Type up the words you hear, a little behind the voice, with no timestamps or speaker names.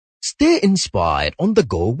Stay inspired on the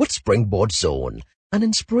go with Springboard Zone, an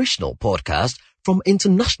inspirational podcast from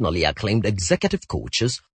internationally acclaimed executive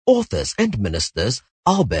coaches, authors and ministers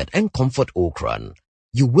Albert and Comfort Okran.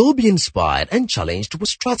 You will be inspired and challenged with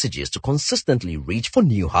strategies to consistently reach for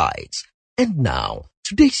new heights. And now,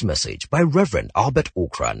 today's message by Reverend Albert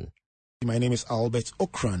Okran. My name is Albert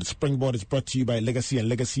Okran. Springboard is brought to you by Legacy and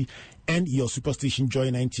Legacy and your superstation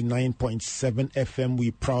Joy 99.7 FM.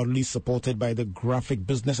 We proudly supported by the Graphic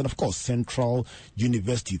Business and, of course, Central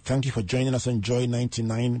University. Thank you for joining us on Joy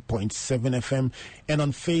 99.7 FM and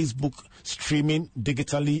on Facebook, streaming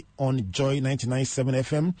digitally on Joy 99.7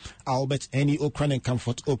 FM, Albert N.E. Okran and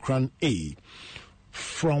Comfort Okran A.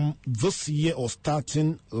 From this year or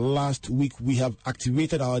starting last week, we have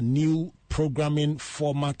activated our new programming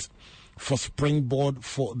format for Springboard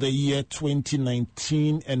for the year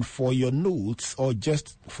 2019. And for your notes or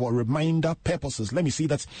just for reminder purposes, let me say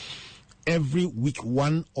that every week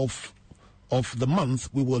one of the month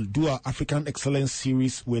we will do our African Excellence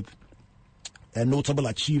series with a notable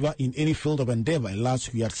achiever in any field of endeavor. Last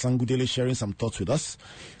week we had Sangudele sharing some thoughts with us.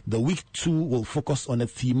 The week 2 will focus on a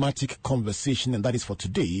thematic conversation, and that is for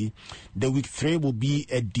today. The week 3 will be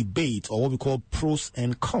a debate, or what we call pros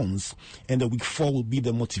and cons, and the week 4 will be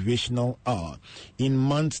the motivational hour. In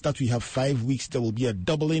months that we have 5 weeks, there will be a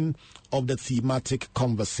doubling of the thematic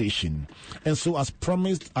conversation. And so, as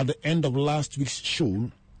promised at the end of last week's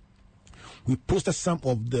show, we posted some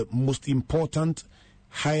of the most important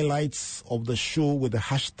highlights of the show with the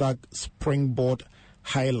hashtag Springboard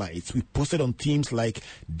Highlights. We posted on themes like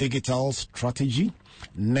digital strategy,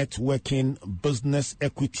 networking, business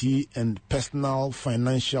equity, and personal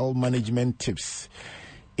financial management tips.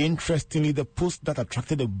 Interestingly, the post that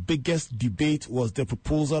attracted the biggest debate was the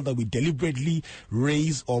proposal that we deliberately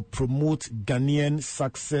raise or promote Ghanaian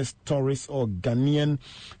success stories or Ghanaian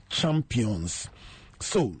champions.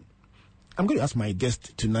 So, I'm going to ask my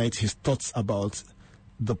guest tonight his thoughts about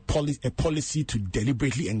a policy to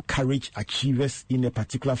deliberately encourage achievers in a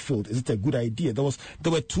particular field. Is it a good idea? There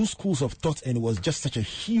were two schools of thought, and it was just such a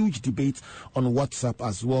huge debate on WhatsApp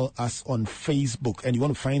as well as on Facebook. And you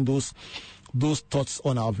want to find those thoughts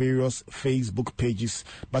on our various Facebook pages.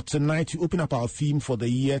 But tonight we open up our theme for the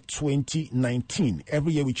year 2019.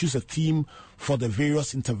 Every year we choose a theme for the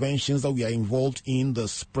various interventions that we are involved in, the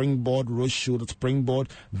Springboard Roadshow, the Springboard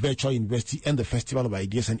Virtual University, and the Festival of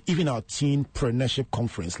Ideas, and even our Teenpreneurship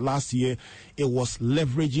Conference. Last year it was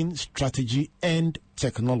leveraging strategy and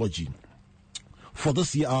technology. For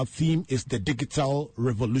this year, our theme is the digital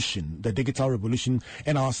revolution,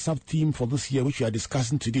 and our sub-theme for this year, which we are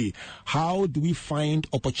discussing today: how do we find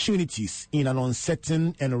opportunities in an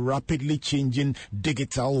uncertain and rapidly changing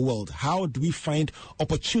digital world? How do we find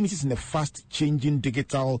opportunities in a fast-changing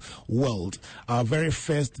digital world? Our very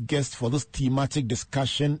first guest for this thematic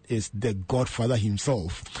discussion is the godfather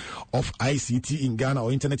himself of ICT in Ghana,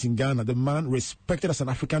 or Internet in Ghana, the man respected as an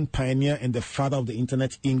African pioneer and the father of the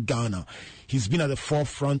Internet in Ghana. He's been at the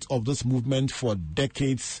forefront of this movement for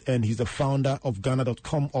decades, and he's the founder of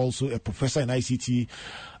Ghana.com, also a professor in ICT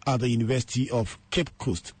at the University of Cape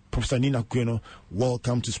Coast. Professor Nina Kweno,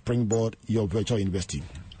 welcome to Springboard, your virtual university.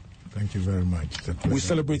 Thank you very much. We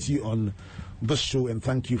celebrate you on this show, and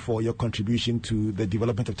thank you for your contribution to the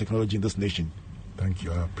development of technology in this nation. Thank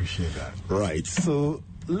you. I appreciate that. Right. So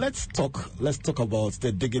let's talk about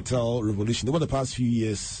the digital revolution. Over the past few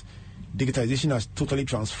years, digitization has totally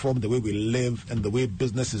transformed the way we live and the way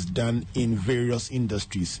business is done in various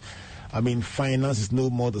industries. I mean, finance is no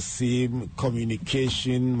more the same.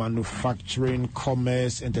 Communication, manufacturing,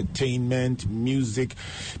 commerce, entertainment, music,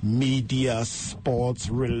 media, sports,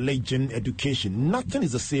 religion, education. Nothing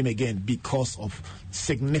is the same again because of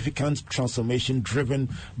significant transformation driven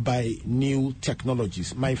by new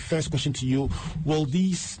technologies. My first question to you: will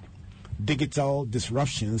these digital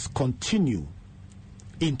disruptions continue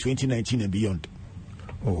in 2019 and beyond?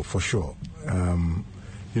 Oh, for sure.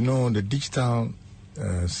 The digital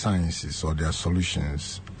sciences or their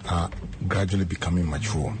solutions are gradually becoming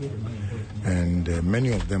mature, and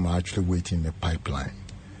many of them are actually waiting in the pipeline,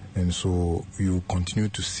 and so you continue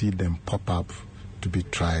to see them pop up to be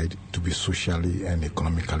tried, to be socially and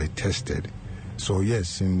economically tested. So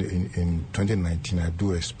yes, in 2019 I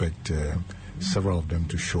do expect several of them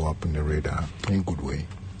to show up in the radar in a good way.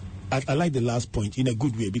 I like the last point, in a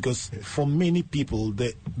good way, because for many people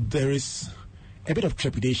there is a bit of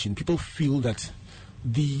trepidation. People feel that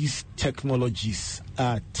these technologies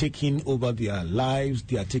are taking over their lives,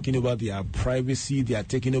 they are taking over their privacy, they are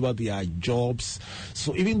taking over their jobs.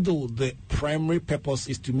 So even though the primary purpose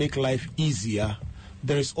is to make life easier,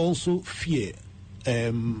 there is also fear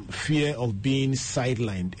fear of being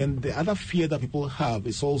sidelined. And the other fear that people have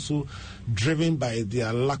is also driven by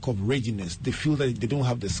their lack of readiness. They feel that they don't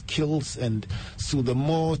have the skills, and so the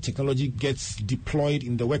more technology gets deployed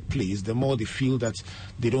in the workplace, the more they feel that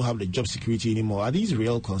they don't have the job security anymore. Are these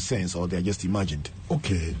real concerns, or they're just imagined?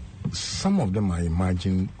 Okay, some of them are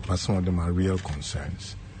imagined, but some of them are real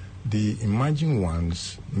concerns. The imagined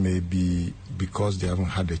ones may be because they haven't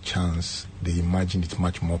had a chance. They imagine it's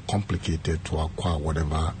much more complicated to acquire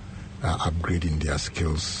whatever upgrading their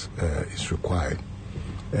skills is required.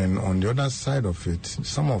 And on the other side of it,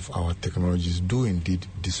 some of our technologies do indeed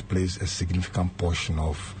displace a significant portion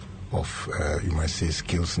of you might say,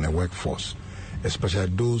 skills in the workforce, especially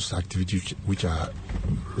those activities which are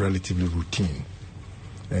relatively routine.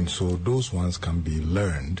 And so those ones can be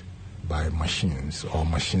learned by machines, or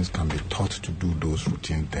machines can be taught to do those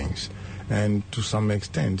routine things. And to some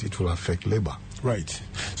extent, it will affect labor. Right.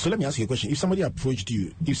 So let me ask you a question. If somebody approached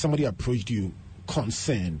you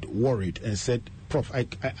concerned, worried, and said, Prof,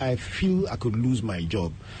 I feel I could lose my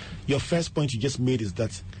job, your first point you just made is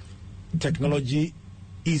that technology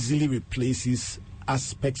easily replaces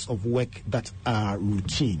aspects of work that are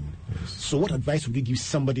routine. Yes. So what advice would you give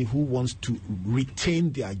somebody who wants to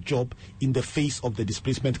retain their job in the face of the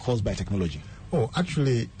displacement caused by technology? Oh,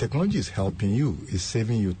 actually, technology is helping you. It's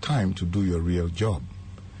saving you time to do your real job.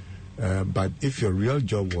 But if your real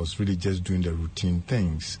job was really just doing the routine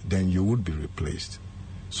things, then you would be replaced.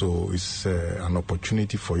 So it's an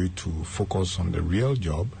opportunity for you to focus on the real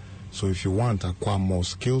job. So if you want to acquire more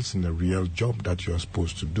skills in the real job that you're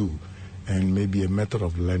supposed to do, and maybe a method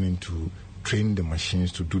of learning to train the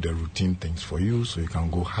machines to do the routine things for you so you can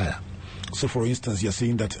go higher. So, for instance, you're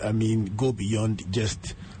saying that, go beyond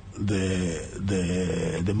just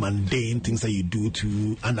the mundane things that you do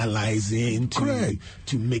to analyzing,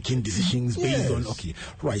 to making decisions based on, okay,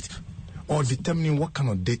 right. Or determining what kind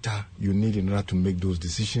of data you need in order to make those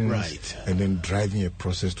decisions. Right. And then driving a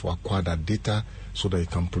process to acquire that data so that you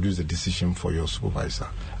can produce a decision for your supervisor.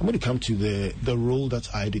 I'm going to come to the role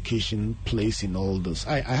that our education plays in all this.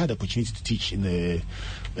 I had the opportunity to teach in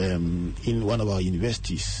one of our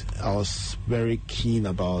universities. I was very keen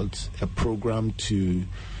about a program to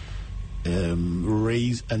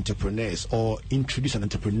raise entrepreneurs or introduce an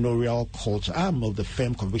entrepreneurial culture. I'm of the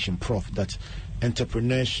firm conviction, Prof, that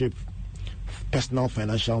entrepreneurship, personal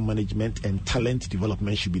financial management, and talent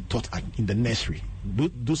development should be taught in the nursery.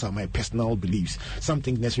 Those are my personal beliefs. Some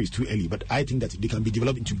think nursery is too early, but I think that they can be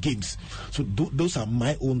developed into games. So those are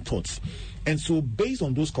my own thoughts. And so based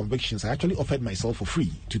on those convictions, I actually offered myself for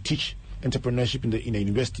free to teach entrepreneurship in a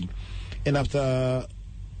university. And after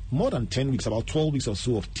more than 10 weeks, about 12 weeks or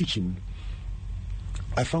so of teaching,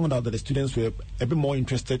 I found out that the students were a bit more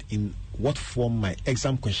interested in what form my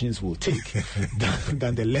exam questions will take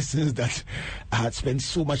than the lessons that I had spent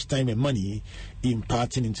so much time and money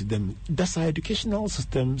imparting into them. Does our educational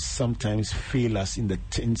system sometimes fail us in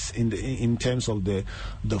terms of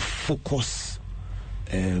the focus,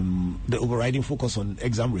 the overriding focus on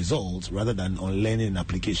exam results rather than on learning and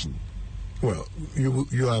application? Well,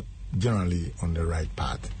 you are generally on the right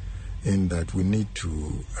path in that we need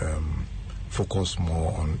to focus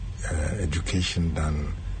more on education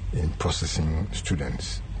than in processing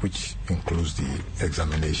students, which includes the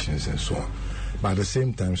examinations and so on. But at the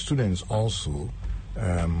same time, students also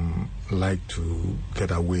like to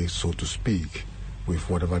get away, so to speak, with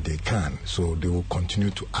whatever they can. So they will continue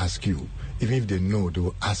to ask you. Even if they know, they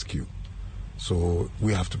will ask you. So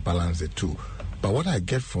we have to balance the two. But what I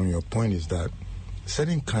get from your point is that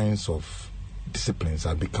certain kinds of disciplines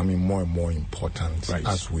are becoming more and more important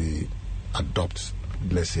as we adopt,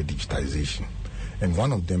 let's say, digitization. And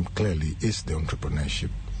one of them clearly is the entrepreneurship,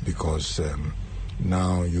 because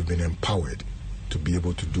now you've been empowered to be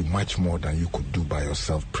able to do much more than you could do by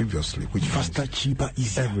yourself previously, which faster, cheaper,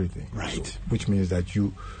 easier. Everything. Right. So, which means that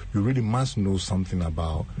you really must know something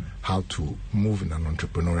about how to move in an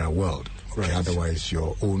entrepreneurial world. Okay? Right. Otherwise,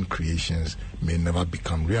 your own creations may never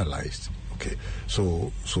become realized. Okay.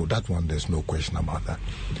 So that one, there's no question about that.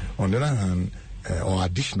 On the other hand, or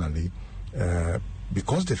additionally,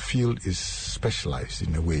 because the field is specialized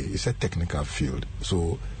in a way, it's a technical field,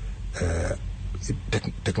 so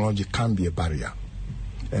technology can be a barrier.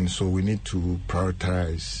 And so we need to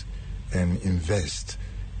prioritize and invest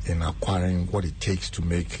in acquiring what it takes to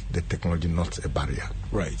make the technology not a barrier.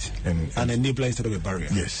 Right. And enabler instead of a barrier.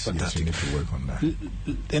 Yes. Fantastic. Yes, we need to work on that.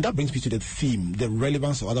 And that brings me to the theme, the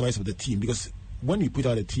relevance or otherwise of the theme, because when we put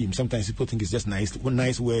out a theme, sometimes people think it's just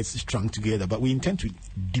nice words strung together, but we intend to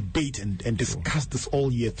debate and discuss this all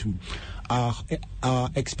year through. Our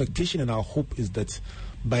expectation and our hope is that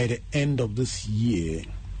by the end of this year,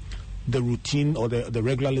 the routine or the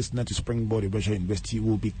regular listener to Springboard Virtual University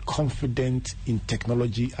will be confident in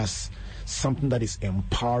technology as something that is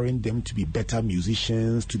empowering them to be better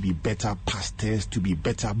musicians, to be better pastors, to be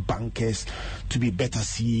better bankers, to be better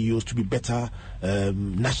CEOs, to be better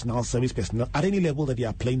national service personnel, at any level that they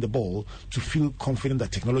are playing the ball, to feel confident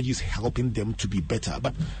that technology is helping them to be better.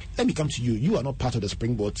 But let me come to you. You are not part of the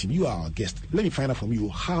Springboard team. You are our guest. Let me find out from you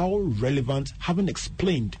how relevant, having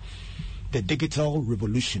explained the digital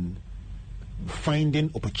revolution,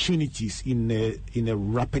 finding opportunities in a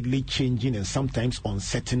rapidly changing and sometimes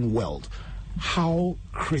uncertain world, how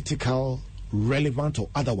critical, relevant or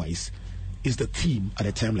otherwise is the theme at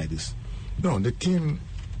a time like this? No, the theme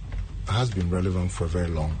has been relevant for a very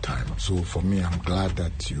long time. So for me, I'm glad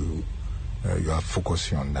that you are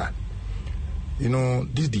focusing on that. You know,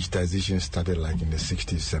 this digitization started like in the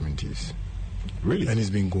 60s, 70s. Really? And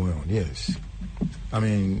it's been going on, yes. I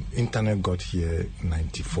mean, internet got here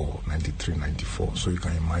 93, 94. So you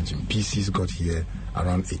can imagine, PCs got here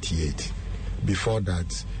around 88. Before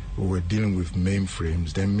that, we were dealing with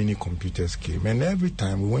mainframes, then mini computers came. And every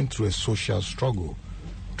time we went through a social struggle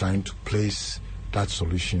trying to place that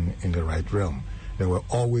solution in the right realm. There were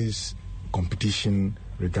always competition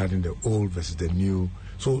regarding the old versus the new.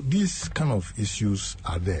 So these kind of issues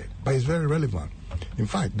are there, but it's very relevant. In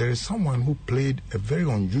fact, there is someone who played a very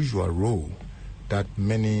unusual role that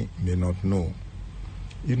many may not know.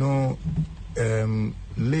 You know,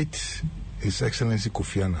 late His Excellency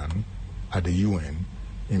Kofi Annan at the UN,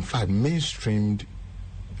 in fact, mainstreamed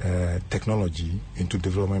technology into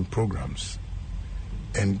development programs.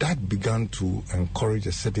 And that began to encourage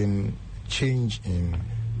a certain change in,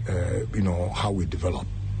 how we develop.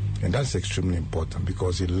 And that's extremely important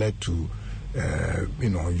because it led to,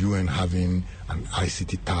 UN having an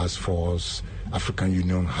ICT task force, African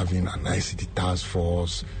Union having an ICT task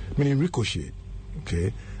force, meaning ricochet,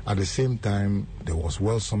 okay? At the same time, there was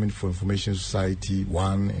World Summit for Information Society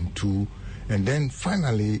 1 and 2, and then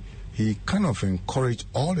finally, he kind of encouraged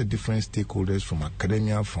all the different stakeholders from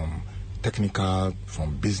academia, from technical,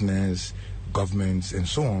 from business, governments, and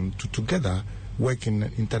so on, to together work in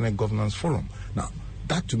an Internet Governance Forum. Now,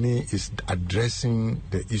 that to me is addressing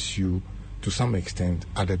the issue to some extent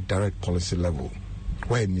at a direct policy level,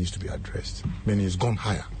 where it needs to be addressed. I mean, it's gone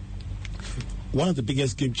higher. One of the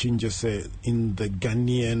biggest game changers in the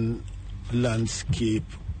Ghanaian landscape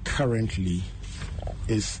currently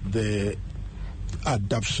is the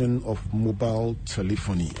adoption of mobile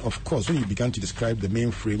telephony. Of course, when you began to describe the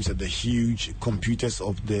mainframes and the huge computers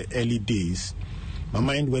of the early days, my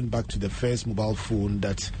mind went back to the first mobile phone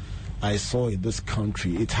that I saw in this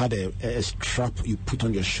country. It had a strap you put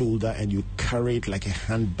on your shoulder and you carry it like a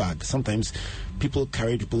handbag. Sometimes people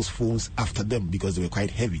carried people's phones after them because they were quite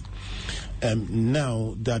heavy.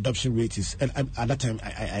 Now the adoption rate is, and at that time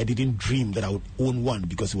I didn't dream that I would own one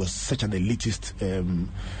because it was such an elitist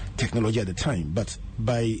technology at the time. But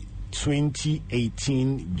by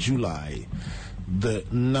 2018 July, the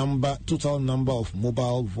total number of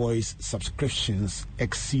mobile voice subscriptions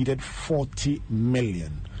exceeded 40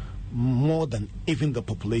 million, more than even the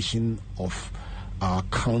population of our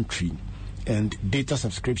country, and data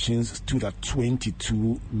subscriptions stood at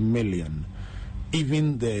 22 million.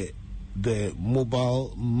 Even the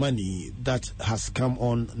mobile money that has come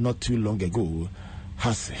on not too long ago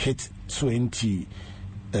has hit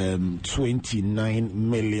 29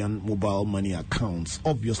 million mobile money accounts.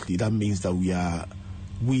 Obviously, that means that we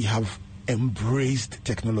have embraced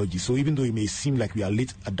technology. So even though it may seem like we are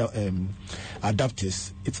late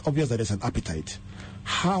adapters, it's obvious that there's an appetite.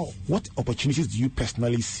 What opportunities do you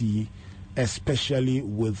personally see, especially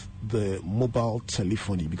with the mobile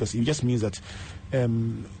telephony? Because it just means that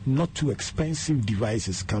not too expensive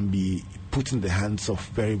devices can be put in the hands of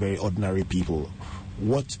very, very ordinary people.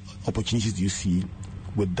 What opportunities do you see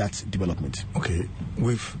with that development? Okay,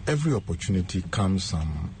 with every opportunity comes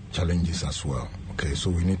some challenges as well. Okay, so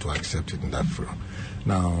we need to accept it in that front.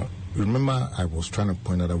 Now, remember I was trying to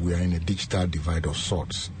point out that we are in a digital divide of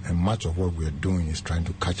sorts, and much of what we are doing is trying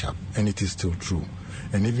to catch up, and it is still true.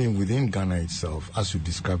 And even within Ghana itself, as you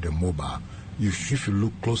described the mobile, if you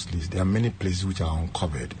look closely, there are many places which are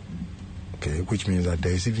uncovered, okay, which means that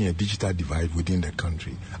there is even a digital divide within the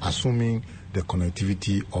country, assuming the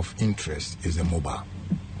connectivity of interest is the mobile.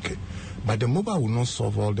 Okay, but the mobile will not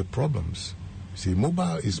solve all the problems. See,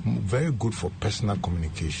 mobile is very good for personal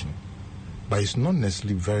communication, but it's not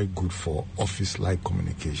necessarily very good for office-like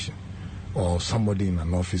communication, or somebody in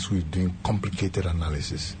an office who is doing complicated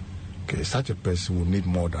analysis. Okay, such a person will need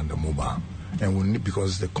more than the mobile, and will need,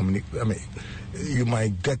 because you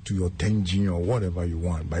might get to your 10G or whatever you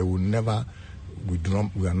want, but it will never.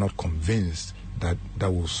 We are not convinced that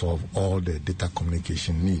will solve all the data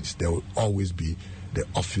communication needs. There will always be the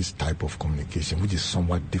office type of communication, which is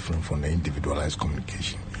somewhat different from the individualized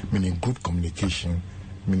communication, meaning group communication,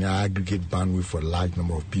 meaning I aggregate bandwidth for a large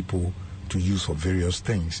number of people to use for various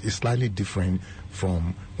things. It's slightly different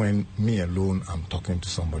from when me alone I'm talking to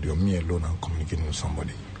somebody, or me alone I'm communicating with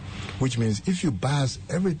somebody. Which means if you bias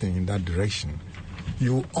everything in that direction,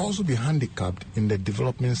 you will also be handicapped in the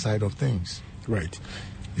development side of things. Right.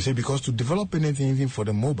 You see, because to develop anything, even for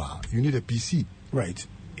the mobile, you need a PC. Right.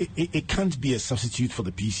 It can't be a substitute for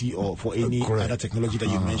the PC or for any other technology that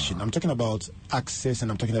you mentioned. I'm talking about access, and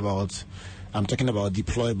I'm talking about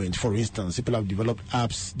deployment. For instance, people have developed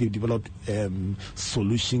apps, they've developed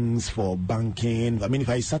solutions for banking. I mean, if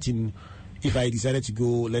I decided to go,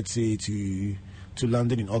 let's say, to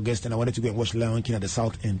London in August, and I wanted to go and watch Lion King at the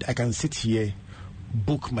South End, I can sit here,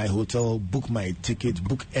 book my hotel, book my ticket,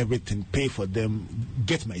 book everything, pay for them,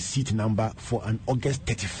 get my seat number for an August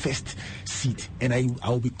 31st seat, and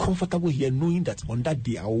I'll be comfortable here knowing that on that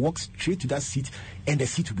day I'll walk straight to that seat and the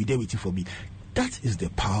seat will be there waiting for me. That is the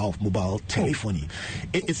power of mobile telephony.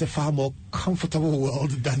 It's a far more comfortable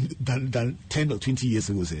world than 10 or 20 years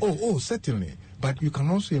ago. Say. Oh, certainly. But you can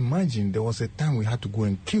also imagine there was a time we had to go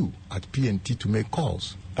and queue at P&T to make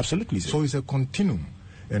calls. Absolutely. Sir. So it's a continuum.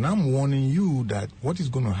 And I'm warning you that what is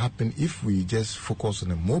going to happen if we just focus on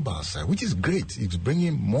the mobile side, which is great. It's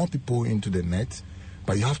bringing more people into the net,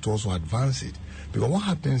 but you have to also advance it. Because what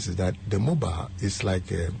happens is that the mobile is like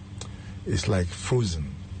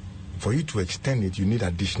frozen. For you to extend it, you need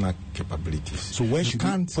additional capabilities. So where should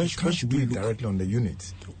we look directly on the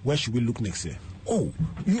unit? Where should we look next year?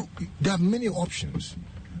 There are many options.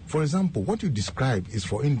 For example, what you describe is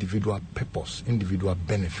for individual purpose, individual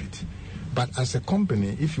benefit. But as a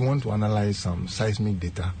company, if you want to analyze some seismic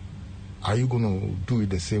data, are you going to do it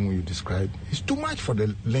the same way you described? It's too much for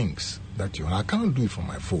the links that you have. I cannot do it from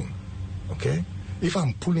my phone. Okay? If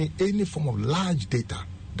I'm pulling any form of large data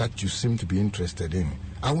that you seem to be interested in,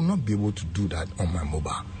 I will not be able to do that on my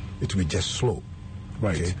mobile. It will be just slow.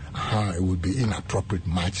 Right. Okay? It would be inappropriate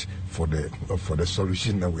match for the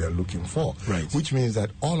solution that we are looking for. Right. Which means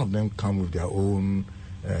that all of them come with their own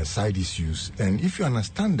side issues. And if you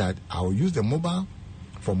understand that, I'll use the mobile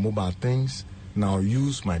for mobile things. Now I'll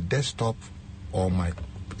use my desktop or my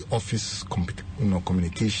office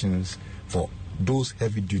communications for those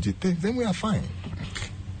heavy duty things. Then we are fine.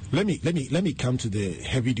 Let me come to the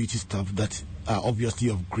heavy duty stuff that are obviously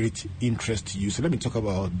of great interest to you. So let me talk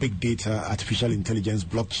about big data, artificial intelligence,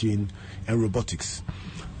 blockchain, and robotics.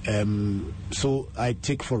 So I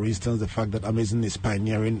take, for instance, the fact that Amazon is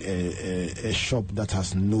pioneering a shop that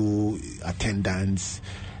has no attendants.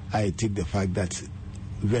 I take the fact that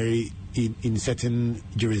in certain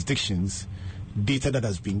jurisdictions, data that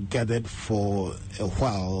has been gathered for a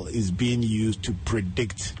while is being used to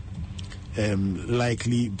predict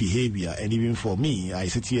likely behavior. And even for me, I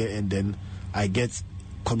sit here and then I get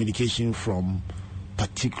communication from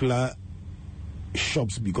particular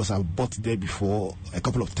shops because I've bought there before a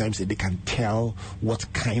couple of times, and they can tell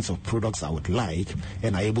what kinds of products I would like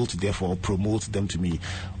and are able to therefore promote them to me.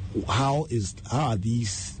 How are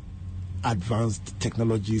these advanced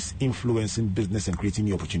technologies influencing business and creating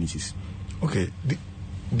new opportunities? Okay,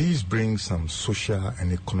 these bring some social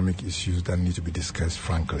and economic issues that need to be discussed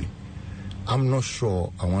frankly. I'm not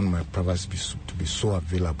sure I want my privacy to be so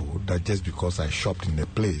available that just because I shopped in the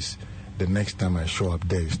place, the next time I show up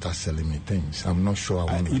there, you start selling me things. I'm not sure I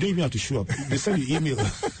want You don't even have to show up. They send you email.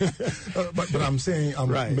 but I'm saying,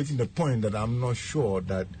 right. Making the point that I'm not sure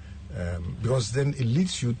that, because then it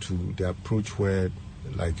leads you to the approach where,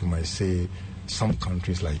 like you might say, some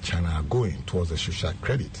countries like China are going towards a social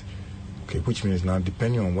credit. Okay, which means now,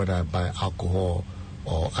 depending on whether I buy alcohol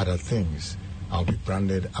or other things, I'll be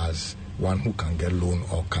branded as one who can get loan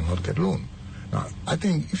or cannot get loan. Now, I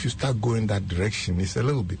think if you start going that direction, it's a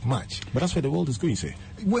little bit much. But that's where the world is going, say.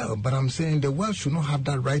 Well, but I'm saying the world should not have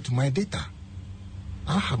that right to my data.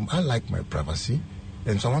 I like my privacy,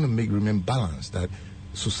 and so I want to remain balanced, that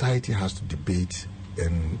society has to debate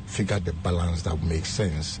and figure the balance that makes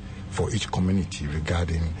sense for each community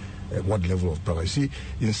regarding what level of privacy.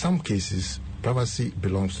 In some cases, privacy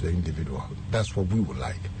belongs to the individual. That's what we would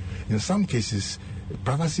like. In some cases,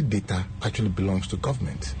 privacy data actually belongs to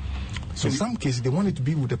government. So in some cases, they want it to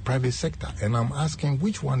be with the private sector. And I'm asking,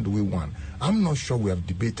 which one do we want? I'm not sure we have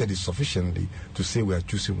debated it sufficiently to say we are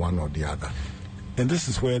choosing one or the other. And this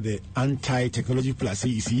is where the anti-technology people are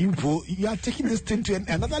saying, you see, you are taking this thing to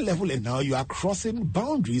another level, and now you are crossing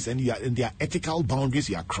boundaries, and there are ethical boundaries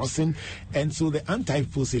you are crossing. And so the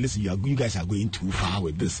anti-people say, listen, you guys are going too far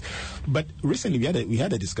with this. But recently we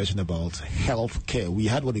had a discussion about healthcare. We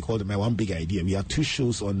had what they called My One Big Idea. We had 2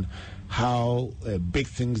 shows on how big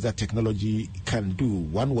things that technology can do.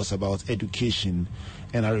 One was about education,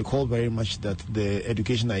 and I recall very much that the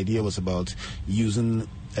education idea was about using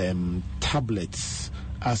tablets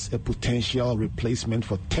as a potential replacement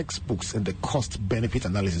for textbooks and the cost-benefit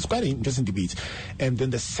analysis. Quite an interesting debate. And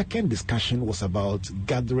then the second discussion was about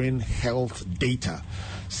gathering health data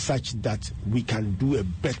such that we can do a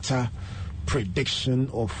better prediction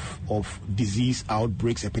of disease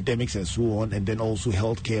outbreaks, epidemics, and so on, and then also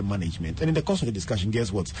healthcare management. And in the course of the discussion, guess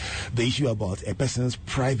what? The issue about a person's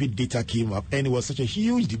private data came up, and it was such a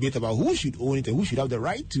huge debate about who should own it and who should have the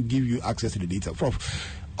right to give you access to the data. Prof,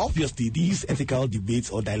 obviously, these ethical debates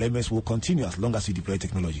or dilemmas will continue as long as you deploy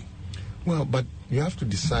technology. Well, but you have to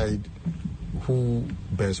decide who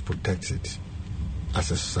best protects it as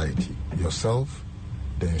a society. Yourself,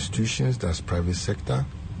 the institutions, that's private sector,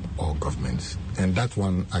 or governments. And that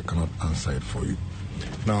one, I cannot answer it for you.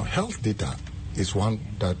 Now, health data is one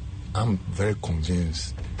that I'm very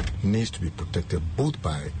convinced needs to be protected both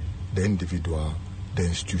by the individual, the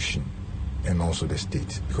institution, and also the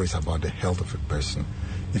state, because it's about the health of a person.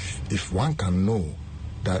 If one can know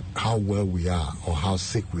that how well we are or how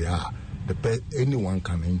sick we are, anyone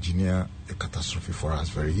can engineer a catastrophe for us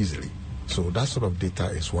very easily. So that sort of data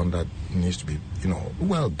is one that needs to be,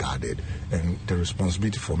 well guarded, and the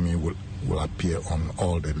responsibility for me will appear on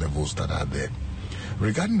all the levels that are there.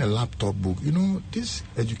 Regarding the laptop book, this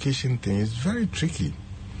education thing is very tricky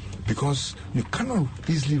because you cannot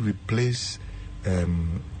easily replace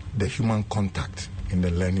the human contact in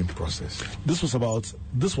the learning process. This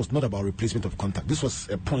was not about replacement of contact. This was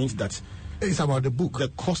a point that it's about the book. The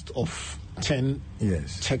cost of 10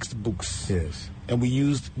 textbooks. Yes. And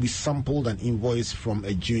we sampled an invoice from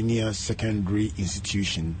a junior secondary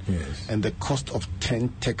institution. Yes. And the cost of 10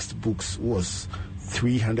 textbooks was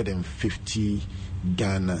 350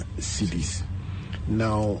 Ghana cedis.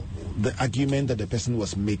 Now, the argument that the person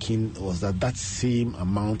was making was that same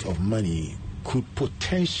amount of money could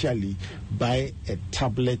potentially buy a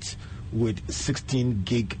tablet with 16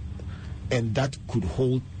 gig, and that could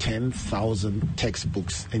hold 10,000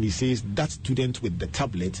 textbooks. And he says that student with the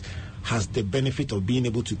tablet has the benefit of being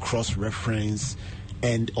able to cross-reference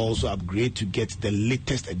and also upgrade to get the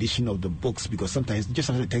latest edition of the books, because sometimes just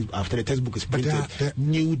after the textbook is printed,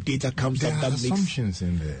 new data comes up. There are assumptions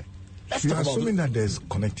in there. You're assuming that there's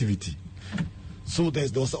connectivity. So there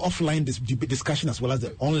was the offline discussion as well as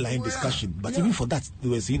the online discussion. But even for that, they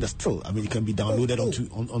were saying that still, it can be downloaded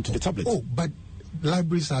onto the tablet. Oh, but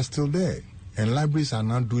libraries are still there. And libraries are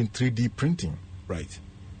now doing 3D printing. Right.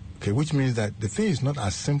 Okay, which means that the thing is not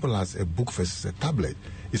as simple as a book versus a tablet.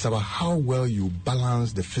 It's about how well you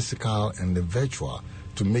balance the physical and the virtual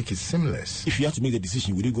to make it seamless. If you have to make the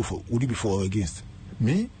decision, would you be for or against?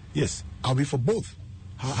 Me? Yes. I'll be for both.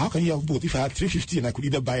 How can you have both? If I had 350 and I could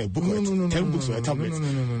either buy a book or 10 books or a tablet.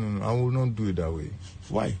 No. I will not do it that way.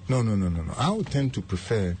 Why? No. I would tend to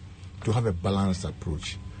prefer to have a balanced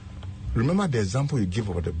approach. Remember the example you give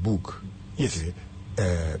about the book? Yes.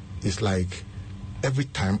 Okay? It's like every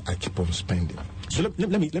time I keep on spending. So let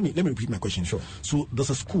me repeat my question. Sure. So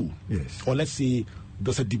there's a school. Yes. Or let's say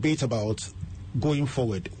there's a debate about going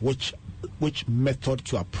forward, which method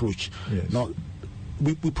to approach. Yes. Now,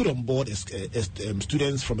 we put on board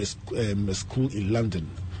students from a school in London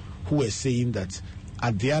who were saying that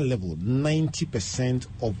at their level, 90%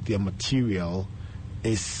 of their material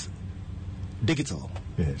is digital,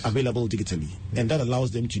 available digitally. Yes. And that allows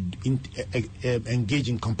them to engage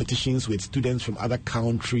in competitions with students from other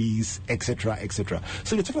countries, etc., etc.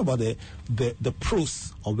 So you're talking about the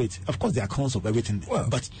pros of it. Of course, there are cons of everything. Well,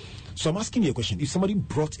 but so I'm asking you a question. If somebody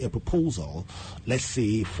brought a proposal, let's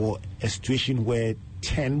say for a situation where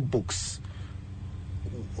 10 books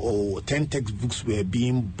or 10 textbooks were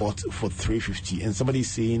being bought for 350, and somebody is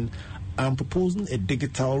saying, I'm proposing a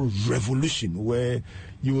digital revolution where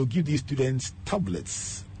you will give these students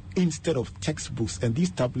tablets instead of textbooks, and these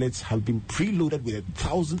tablets have been preloaded with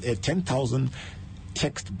 10,000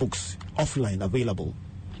 textbooks offline available.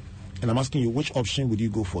 And I'm asking you, which option would you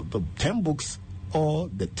go for, the 10 books or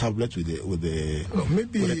the tablet with the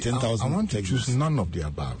 10,000? I want to choose none of the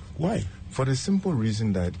above. Why? For the simple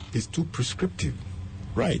reason that it's too prescriptive.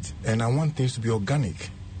 Right. And I want things to be organic.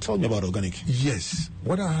 Tell me about organic. Yes.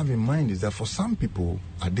 What I have in mind is that for some people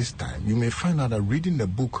at this time, you may find out that reading the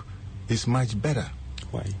book is much better.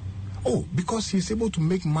 Why? Oh, because he's able to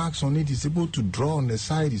make marks on it, he's able to draw on the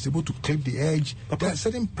side, he's able to clip the edge. There are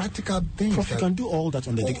certain practical things. Prof, you can do all that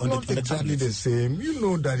on the exactly the same. You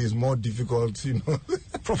know that is more difficult, you know.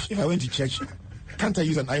 Prof, if I went to church, can't I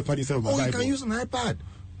use an iPad instead of my Bible? You can use an iPad.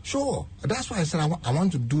 Sure. That's why I said I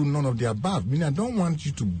want to do none of the above. I mean, I don't want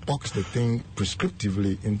you to box the thing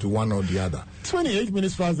prescriptively into one or the other. 28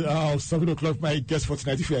 minutes past the hour, 7 o'clock. My guest for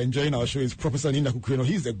tonight, if you're enjoying our show, is Professor Nina Kukweno.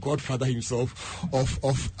 He's the godfather himself of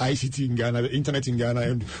ICT in Ghana, the internet in Ghana.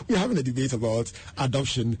 And we're having a debate about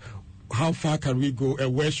adoption. How far can we go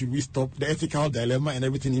and where should we stop? The ethical dilemma and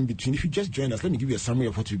everything in between. If you just join us, let me give you a summary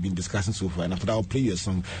of what we've been discussing so far. And after that, I'll play you a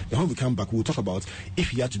song. Then when we come back, we'll talk about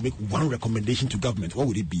if you had to make one recommendation to government, what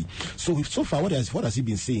would it be? So far, what has he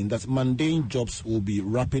been saying? That mundane jobs will be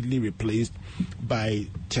rapidly replaced by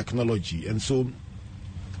technology. And so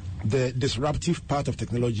the disruptive part of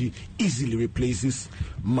technology easily replaces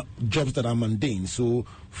jobs that are mundane. So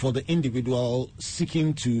for the individual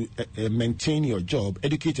seeking to maintain your job,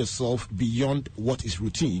 educate yourself beyond what is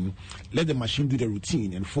routine. Let the machine do the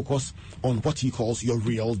routine and focus on what he calls your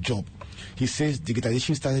real job. He says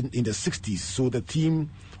digitalization started in the 60s, so the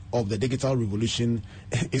theme of the digital revolution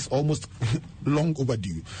is almost long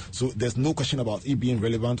overdue. So there's no question about it being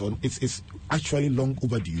relevant, or it's actually long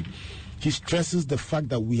overdue. He stresses the fact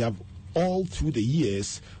that we have all through the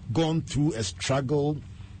years gone through a struggle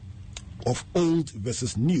of old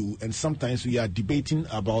versus new, and sometimes we are debating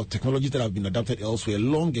about technologies that have been adopted elsewhere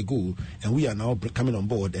long ago, and we are now coming on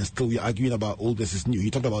board, and still we are arguing about old versus new.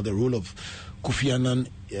 He talked about the role of Kofi Annan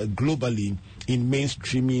globally in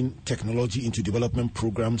mainstreaming technology into development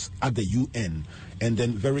programs at the UN, and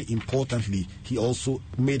then very importantly, he also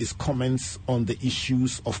made his comments on the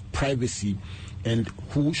issues of privacy and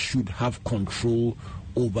who should have control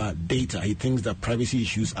over data. He thinks that privacy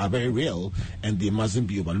issues are very real and they mustn't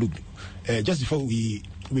be overlooked. Just before we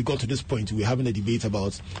got to this point, we were having a debate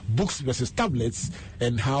about books versus tablets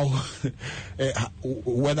and how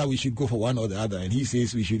whether we should go for one or the other. And he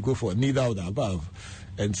says we should go for neither or the above.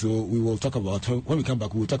 And so we will talk about, when we come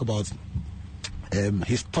back, we will talk about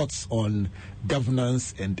his thoughts on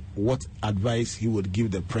governance and what advice he would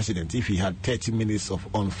give the president if he had 30 minutes of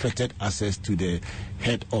unfettered access to the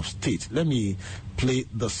head of state. Let me play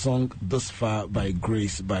the song Thus Far by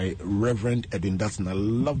Grace by Reverend Edwin Dutton. I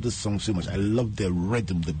love this song so much. I love the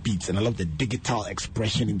rhythm, the beats, and I love the digital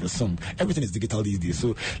expression in the song. Everything is digital these days.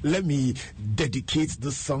 So let me dedicate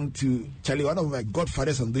this song to Charlie, one of my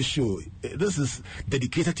godfathers on this show. This is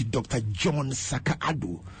dedicated to Dr. John Saka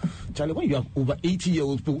Addo. Charlie, when you have over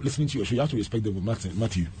 80-year-old people listening to your show, you have to respect them,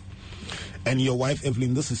 Matthew. And your wife,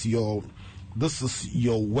 Evelyn, today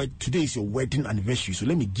is your wedding anniversary. So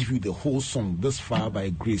let me give you the whole song, Thus Far by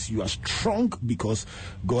Grace. You are strong because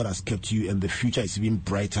God has kept you, and the future is even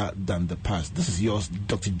brighter than the past. This is yours,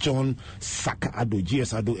 Dr. John Saka Addo,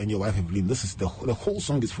 G.S. Addo, and your wife, Evelyn. This is the whole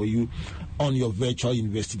song is for you on your virtual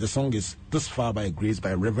university. The song is Thus Far by Grace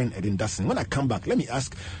by Reverend Edwin Dutton. When I come back, let me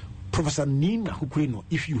ask Professor Nina Kukweno,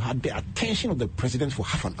 if you had the attention of the president for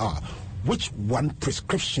half an hour, which one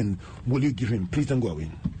prescription will you give him? Please don't go away.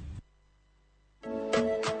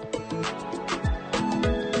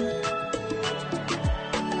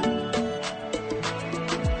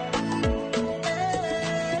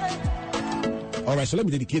 All right, so let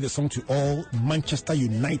me dedicate the song to all Manchester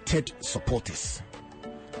United supporters.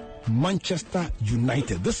 Manchester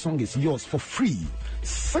United, this song is yours for free.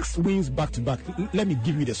 6 wins back to back. Let me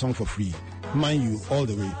give you the song for free. Mind you, all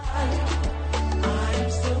the way. I'm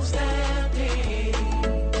still standing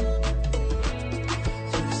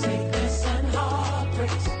through sickness and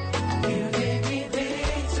heartbreaks. You gave me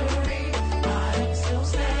victory. I'm still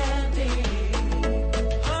standing.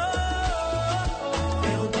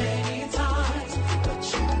 Failed many times, but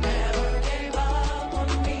you never gave up on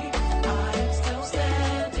me. I'm still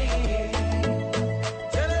standing.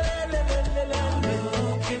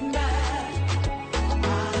 Looking back,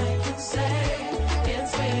 I can say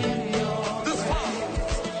it's been your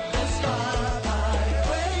grace. That's why by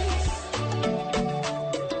grace.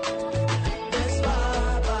 That's why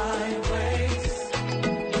by grace.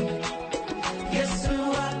 Yes, who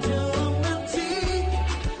I do empty.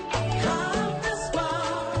 I've come this far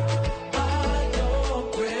by your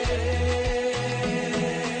grace.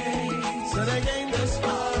 And again, this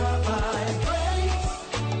far by grace.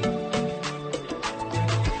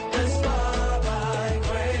 This far by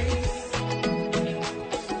grace.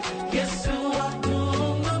 Yes, who I do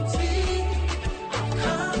empty. I've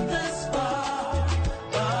come this far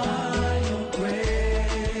by your grace.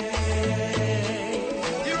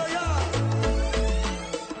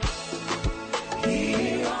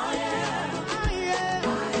 Here I am.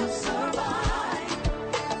 I have survived.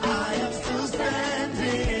 I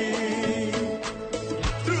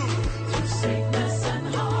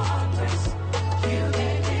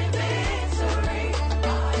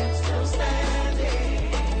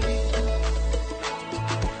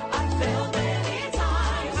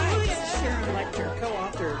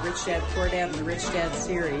Rich Dad, Poor Dad, and the Rich Dad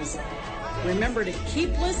series. Remember to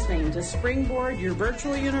keep listening to Springboard, your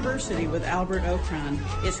virtual university with Albert Okran.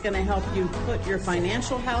 It's going to help you put your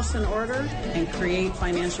financial house in order and create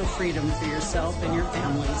financial freedom for yourself and your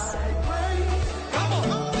families.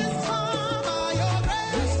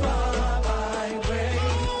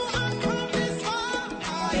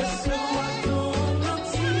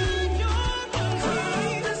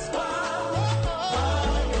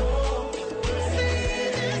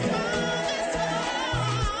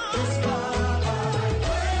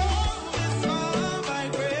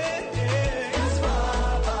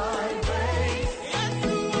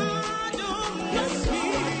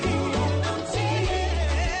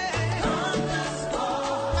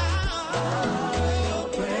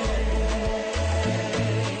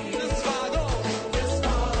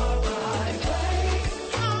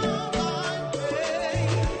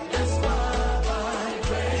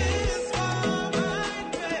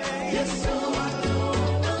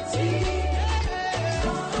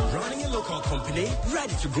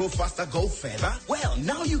 Ready to grow faster, go further? Well,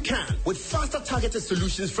 now you can with faster targeted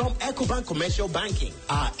solutions from EcoBank Commercial Banking.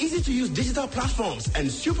 Our easy-to-use digital platforms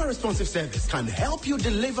and super responsive service can help you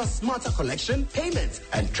deliver smarter collection, payments,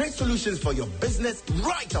 and trade solutions for your business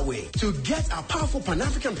right away. To get a powerful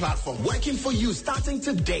Pan-African platform working for you starting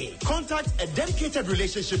today, contact a dedicated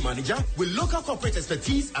relationship manager with local corporate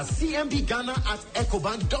expertise at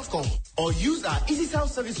cmbghana@ecobank.com or use our easy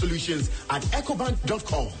self-service solutions at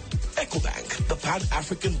ecobank.com. EcoBank, the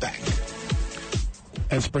Pan-African Bank.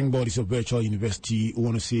 And Springboard is a virtual university. We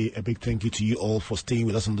want to say a big thank you to you all for staying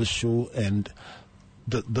with us on the show. And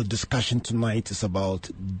the discussion tonight is about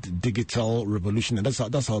the digital revolution. And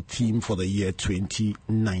that's our theme for the year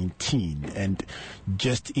 2019. And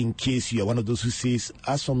just in case you are one of those who says,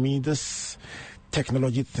 as for me, this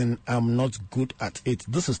technology thing, I'm not good at it.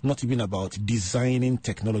 This is not even about designing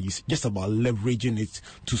technologies, just about leveraging it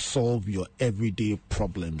to solve your everyday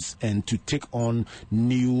problems and to take on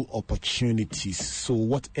new opportunities. So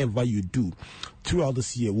whatever you do throughout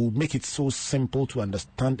this year, we'll make it so simple to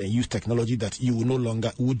understand and use technology that you will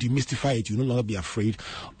demystify it. You will no longer be afraid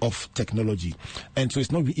of technology. And so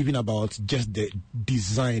it's not even about just the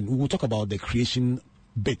design. We will talk about the creation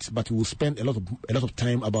bit, but we will spend a lot of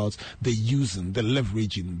time about the using, the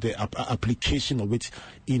leveraging, the application of it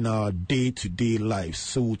in our day-to-day lives.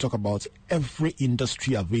 So we'll talk about every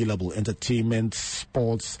industry available: entertainment,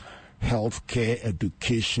 sports, healthcare,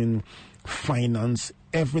 education, finance,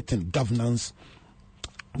 everything, governance.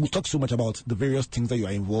 We talk so much about the various things that you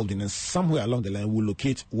are involved in, and somewhere along the line we'll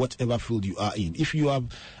locate whatever field you are in. If you have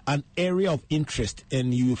an area of interest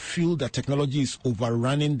and you feel that technology is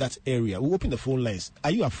overrunning that area, we'll open the phone lines.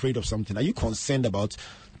 Are you afraid of something? Are you concerned about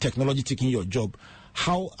technology taking your job?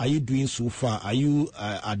 How are you doing so far? Are you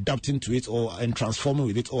adapting to it and transforming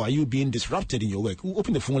with it, or are you being disrupted in your work? We'll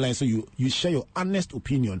open the phone line so you share your honest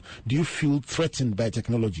opinion. Do you feel threatened by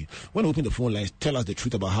technology? When we open the phone lines, tell us the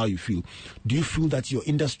truth about how you feel. Do you feel that your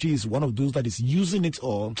industry is one of those that is using it,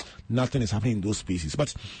 or nothing is happening in those spaces?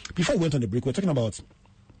 But before we went on the break, we're talking about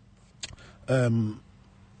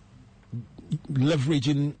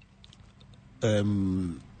leveraging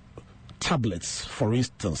tablets, for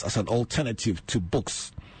instance, as an alternative to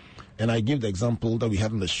books. And I gave the example that we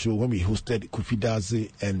had on the show when we hosted Kofi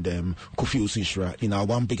Daze and Kofi Osinshira in our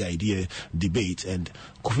One Big Idea debate. And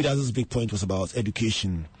Kofi Daze's big point was about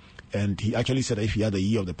education. And he actually said that if he had the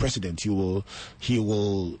year of the president, he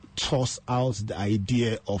will toss out the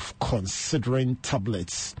idea of considering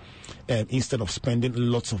tablets instead of spending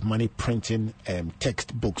lots of money printing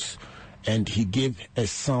textbooks. And he gave a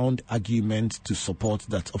sound argument to support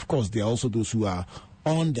that. Of course, there are also those who are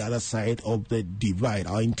on the other side of the divide.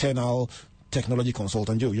 Our internal technology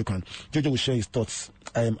consultant, Jojo will share his thoughts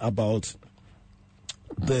about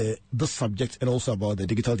the subject and also about the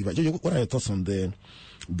digital divide. Jojo, what are your thoughts on the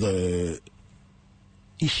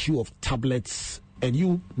issue of tablets? And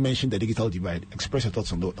you mentioned the digital divide. Express your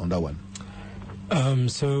thoughts on that one.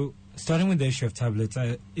 So starting with the issue of tablets,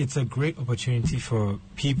 it's a great opportunity for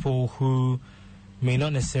people who may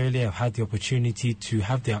not necessarily have had the opportunity to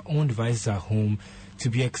have their own devices at home to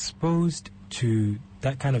be exposed to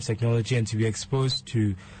that kind of technology and to be exposed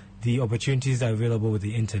to the opportunities that are available with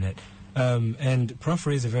the internet. And Prof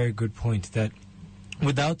raised a very good point that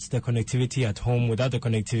without the connectivity at home, without the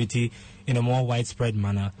connectivity in a more widespread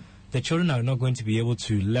manner, the children are not going to be able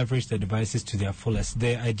to leverage the devices to their fullest.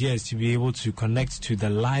 The idea is to be able to connect to the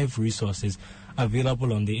live resources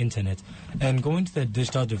available on the internet. And going to the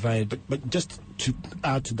digital divide... But just to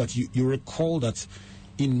add to that, you recall that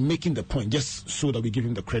in making the point, just so that we give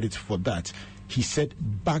him the credit for that, he said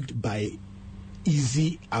backed by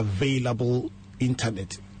easy available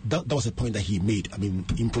internet. that was a point that he made. I mean,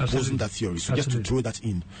 in proposing Absolutely. that theory. So just to Absolutely. throw that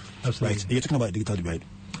in, Absolutely. right? You're talking about digital divide.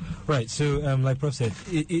 Right. So, like Prof said,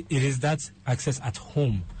 it is that access at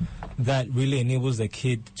home that really enables the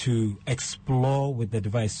kid to explore with the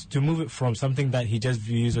device, to move it from something that he just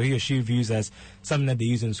views or he or she views as something that they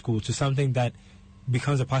use in school to something that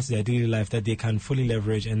becomes a part of their daily life that they can fully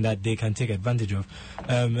leverage and that they can take advantage of.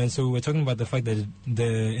 And so we're talking about the fact that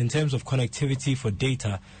in terms of connectivity for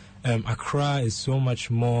data, Accra is so much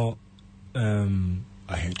more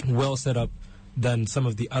well set up than some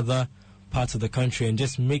of the other parts of the country, and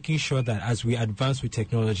just making sure that as we advance with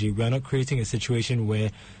technology, we are not creating a situation where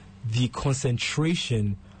the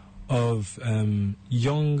concentration of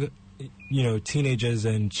young, teenagers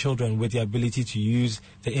and children with the ability to use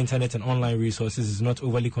the internet and online resources is not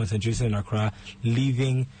overly concentrated in Accra,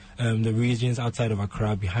 leaving the regions outside of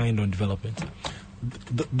Accra behind on development.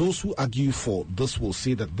 Those who argue for this will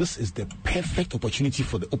say that this is the perfect opportunity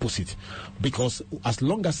for the opposite, because as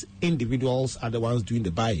long as individuals are the ones doing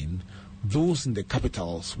the buying, those in the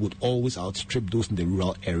capitals would always outstrip those in the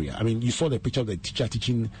rural area. I mean, you saw the picture of the teacher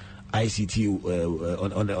teaching ICT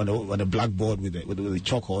on a blackboard with the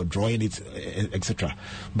chalk or drawing it, etc.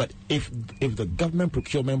 But if the government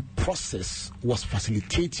procurement process was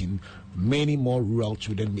facilitating, many more rural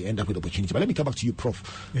children may end up with opportunity. But let me come back to you,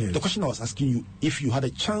 Prof. Yes. The question I was asking you, if you had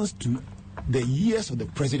a chance to the years of the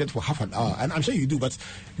president for half an hour, and I'm sure you do, but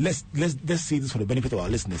let's say this for the benefit of our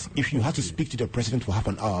listeners. If you had to speak to the president for half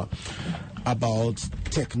an hour about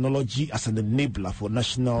technology as an enabler for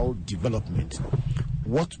national development,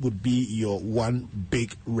 what would be your one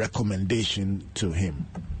big recommendation to him?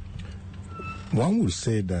 One would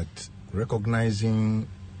say that recognizing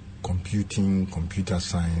computing, computer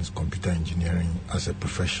science, computer engineering as a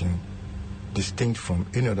profession distinct from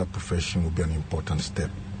any other profession would be an important step.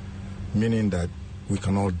 Meaning that we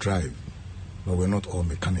can all drive, but we're not all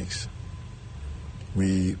mechanics.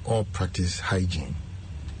 We all practice hygiene,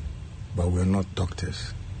 but we're not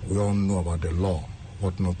doctors. We all know about the law,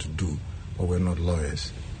 what not to do, but we're not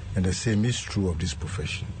lawyers. And the same is true of this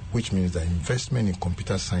profession, which means that investment in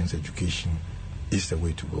computer science education is the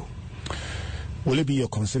way to go. Will it be your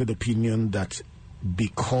considered opinion that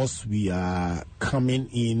because we are coming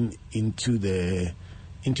into the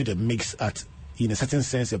mix at, in a certain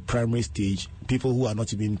sense, a primary stage, people who are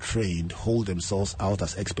not even trained hold themselves out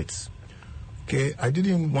as experts? Okay, I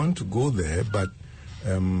didn't want to go there, but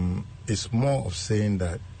it's more of saying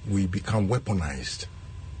that we become weaponized.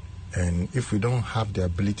 And if we don't have the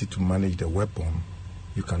ability to manage the weapon,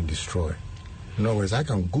 you can destroy. In other words, I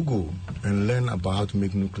can Google and learn about how to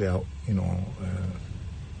make nuclear,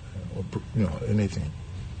 anything.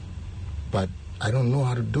 But I don't know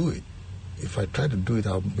how to do it. If I try to do it,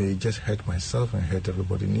 I may just hurt myself and hurt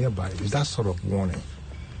everybody nearby. It's that sort of warning.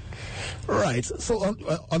 Right. So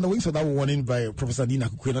on the wings of that warning by Professor Nina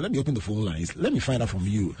Kukwena, let me open the phone lines. Let me find out from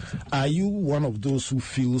you. Are you one of those who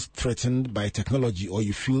feels threatened by technology, or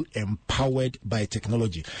you feel empowered by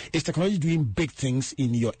technology? Is technology doing big things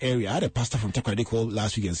in your area? I had a pastor from Takoradi call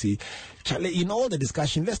last week and say, Charlie, in all the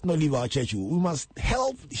discussion, let's not leave our church. We must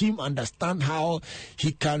help him understand how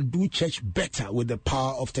he can do church better with the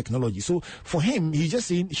power of technology. So for him, he's just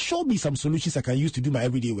saying, show me some solutions I can use to do my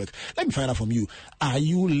everyday work. Let me find out from you. Are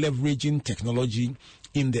you leveraging technology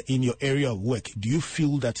in your area of work? Do you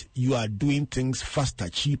feel that you are doing things faster,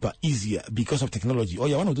 cheaper, easier because of technology? Or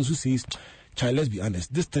you're one of those who says, child, let's be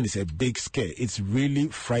honest, this thing is a big scare. It's really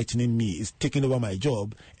frightening me. It's taking over my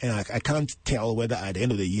job, and I can't tell whether at the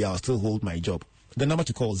end of the year I'll still hold my job. The number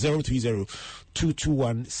to call,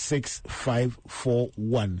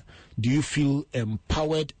 030-221-6541. Do you feel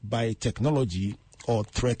empowered by technology or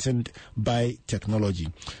threatened by technology?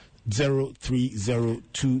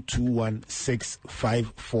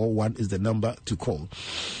 030-221-6541 is the number to call.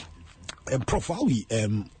 Prof, while we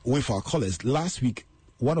wait for our callers, last week,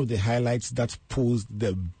 one of the highlights that created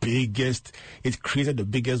the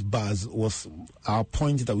biggest buzz was our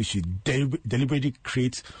point that we should deliberately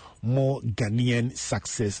create more Ghanaian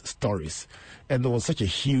success stories. And there was such a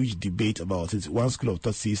huge debate about it. One school of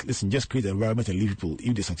thought says, listen, just create an environment and leave people.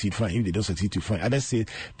 If they succeed, fine. If they don't succeed, too, fine. Others say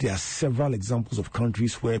there are several examples of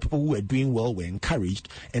countries where people who were doing well were encouraged,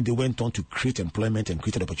 and they went on to create employment and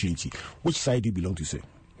created opportunity. Which side do you belong to, sir?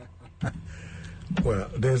 Well,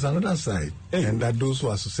 there's another side, and that those who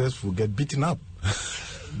are successful get beaten up.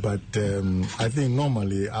 But I think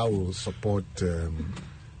normally I will support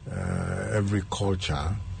every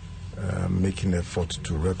culture making effort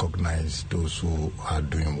to recognize those who are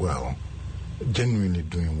doing well, genuinely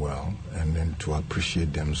doing well, and then to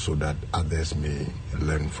appreciate them so that others may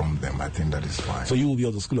learn from them. I think that is fine. So you will be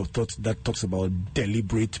of the school of thought that talks about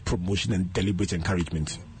deliberate promotion and deliberate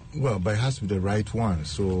encouragement. Well, but it has to be the right one.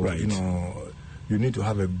 So, Right. You need to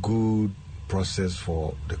have a good process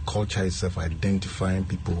for the culture itself, identifying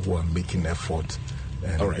people who are making effort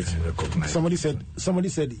and, All right. and recognize. Somebody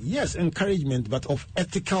said, yes, encouragement, but of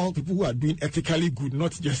ethical people who are doing ethically good,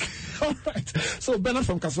 not just. All right. So, Bernard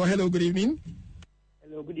from Kaswa, hello, good evening.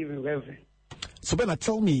 Hello, good evening, Reverend. So, Bernard,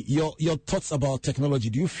 tell me your thoughts about technology.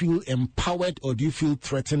 Do you feel empowered or do you feel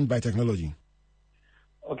threatened by technology?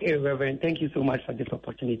 Okay, Reverend, thank you so much for this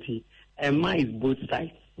opportunity. And mine is both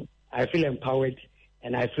sides. I feel empowered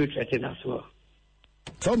and I feel threatened as well.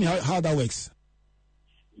 Tell me how that works.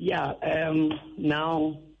 Yeah,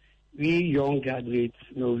 now we young graduates,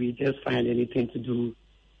 we just find anything to do,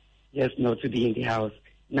 just not to be in the house.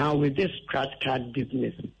 Now with this scratch card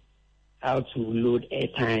business, how to load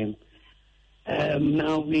airtime,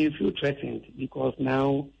 now we feel threatened because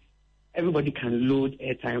now everybody can load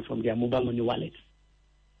airtime from their mobile money wallet.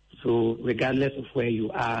 So regardless of where you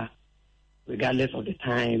are, regardless of the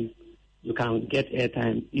time, you can get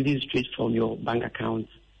airtime even straight from your bank account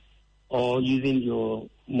or using your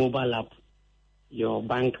mobile app, your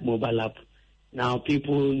bank mobile app. Now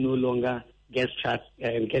people no longer get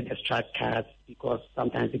the scratch cards because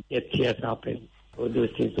sometimes it gets tears up and all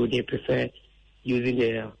those things. So they prefer using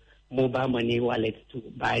their mobile money wallet to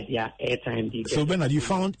buy their airtime. So Bernard, you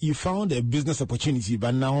found a business opportunity,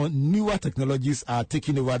 but now newer technologies are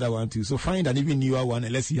taking over that one too. So find an even newer one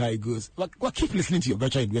and let's see how it goes. Well, keep listening to your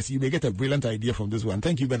virtual investor. You may get a brilliant idea from this one.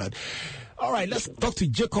 Thank you, Bernard. All right, let's talk to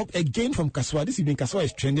Jacob again from Kaswa. This evening, Kaswa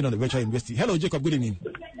is trending on the virtual investing. Hello, Jacob. Good evening.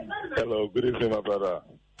 Hello, good evening, my brother.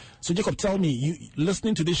 So, Jacob, tell me, you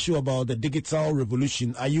listening to this show about the digital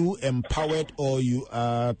revolution, are you empowered or you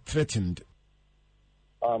are threatened?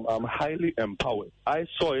 I'm highly empowered. I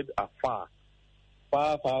saw it afar,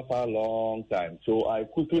 far, long time. So I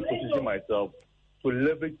quickly position myself to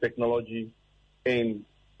leverage technology in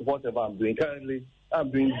whatever I'm doing. Currently,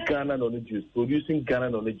 I'm doing Ghana knowledge use, producing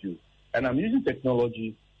Ghana knowledge use. And I'm using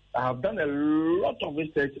technology. I have done a lot of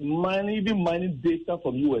research, mining data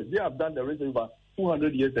from US. They have done the research over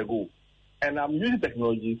 200 years ago. And I'm using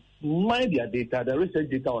technology, mine their data, the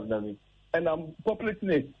research data on learning. And I'm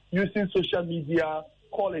populating it using social media,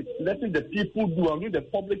 call it, letting the people do. I'm doing the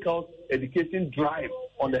public health education drive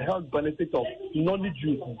on the health benefits of knowledge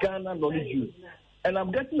use, Ghana knowledge use. And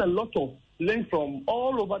I'm getting a lot of links from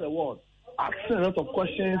all over the world, asking a lot of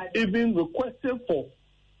questions, even requesting for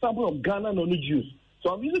sample of Ghana knowledge use.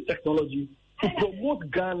 So I'm using technology to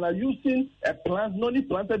promote Ghana using a plant, knowledge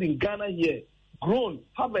planted in Ghana here, grown,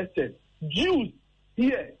 harvested, juiced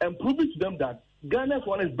here, and proving to them that Ghana's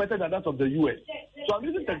one is better than that of the US. So I'm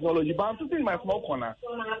using technology, but I'm sitting in my small corner.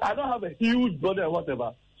 I don't have a huge brother or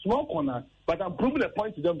whatever, small corner, but I'm proving a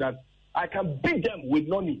point to them that I can beat them with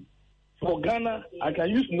Noni. For Ghana, I can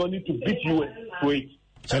use Noni to beat US to it.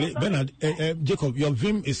 Charlie, Bernard, Jacob, your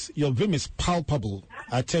vim is palpable.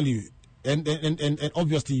 I tell you, and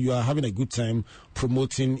obviously you are having a good time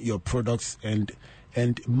promoting your products and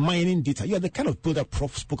mining data. You are the kind of people that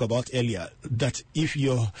Prof spoke about earlier, that if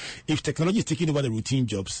technology is taking over the routine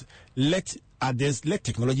jobs, let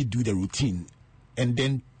technology do the routine and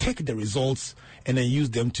then take the results and then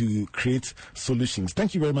use them to create solutions.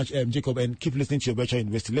 Thank you very much, Jacob, and keep listening to your virtual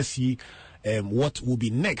investor. Let's see what will be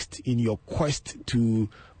next in your quest to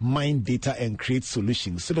mine data and create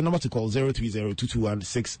solutions. So the number to call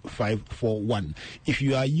 030-221-6541. If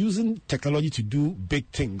you are using technology to do big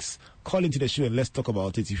things, call into the show and let's talk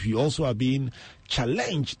about it. If you also are being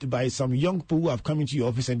challenged by some young people who have come into your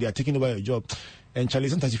office and they are taking over your job, and Charlie,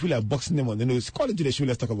 sometimes you feel like boxing them on the nose, call into the show,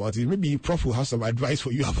 let's talk about it. Maybe Prof will have some advice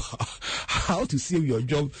for you about how to save your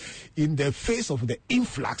job in the face of the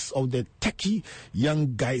influx of the techie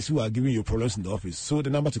young guys who are giving you problems in the office. So the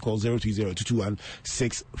number to call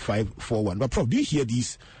 030-221-6541. But Prof, do you hear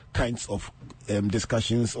these kinds of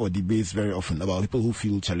discussions or debates very often about people who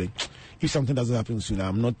feel challenged? If something doesn't happen soon,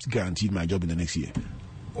 I'm not guaranteed my job in the next year.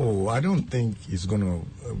 Oh, I don't think it's going to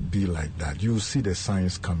be like that. You'll see the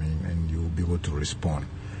signs coming and you'll be able to respond.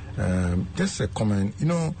 Just a comment,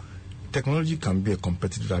 technology can be a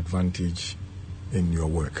competitive advantage in your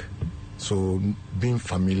work. So being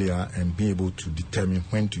familiar and being able to determine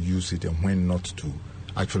when to use it and when not to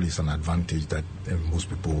actually is an advantage that most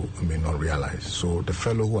people may not realize. So the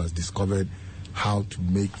fellow who has discovered how to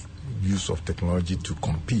make use of technology to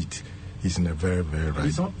compete is in a very, very right.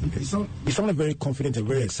 He sounded very confident and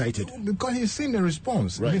very excited. Because he's seen the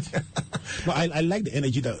response. Right. No, I like the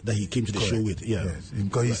energy that he came to the show with. Yeah. Yes,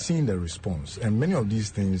 because he's seen the response. And many of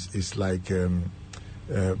these things is like,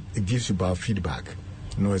 it gives you about feedback.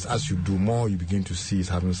 You know, it's as you do more, you begin to see it's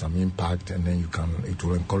having some impact, and then it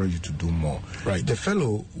will encourage you to do more. Right. The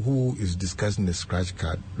fellow who is discussing the scratch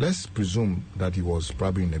card, let's presume that he was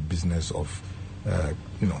probably in the business of,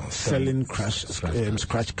 selling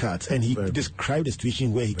scratch cards, and he described a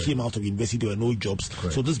situation where he came out of university, there were no jobs,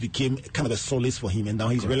 so this became kind of a solace for him, and now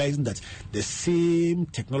he's realizing that the same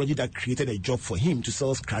technology that created a job for him to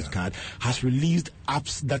sell scratch card has released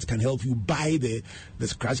apps that can help you buy the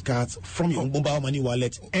scratch cards from your mobile money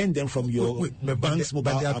wallet and then from your bank's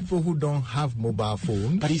mobile But there app. are people who don't have mobile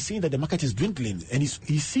phones. But he's saying that the market is dwindling, and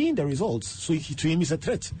he's seeing the results, so to him it's a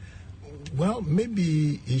threat. Well,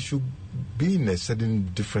 maybe he should be in a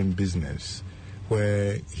certain different business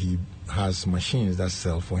where he has machines that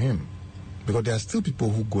sell for him. Because there are still people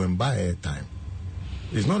who go and buy airtime.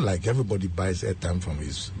 It's not like everybody buys airtime from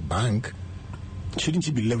his bank. Shouldn't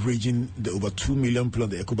he be leveraging the over 2 million people on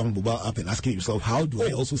the EcoBank mobile app and asking himself, how do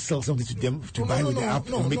I also sell something to them to buy with the app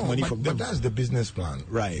and make money from them? But that's the business plan.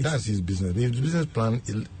 Right. That's his business. His business plan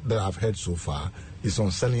that I've heard so far is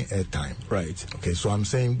on selling airtime. Right. Okay, so I'm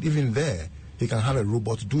saying even there, he can have a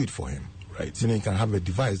robot do it for him. Right. You know, he can have a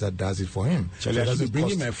device that does it for him. Charlie, I should be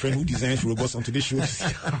bringing my friend who designs robots onto this show.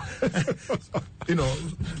 You know,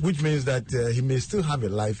 which means that he may still have a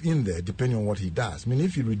life in there depending on what he does. I mean,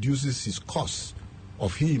 if he reduces his costs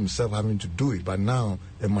of he himself having to do it, but now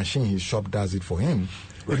a machine in his shop does it for him,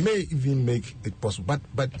 it may even make it possible.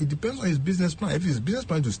 But it depends on his business plan. If his business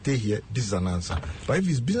plan is to stay here, this is an answer. But if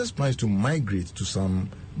his business plan is to migrate to some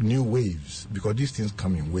new waves, because these things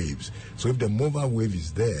come in waves. So if the mobile wave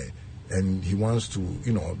is there and he wants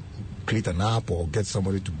to, create an app or get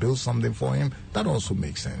somebody to build something for him, that also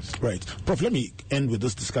makes sense. Right. Prof, let me end with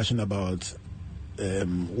this discussion about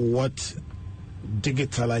what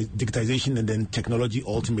digitization and then technology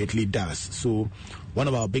ultimately does. So one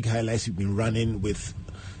of our big highlights we've been running with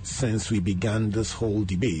since we began this whole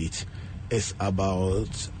debate is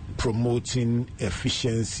about promoting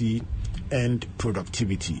efficiency and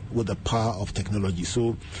productivity with the power of technology.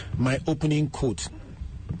 So my opening quote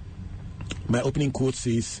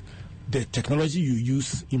says, the technology you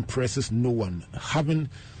use impresses no one. Having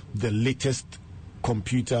the latest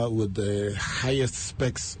computer with the highest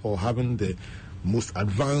specs or having the most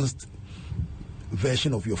advanced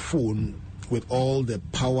version of your phone with all the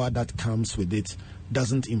power that comes with it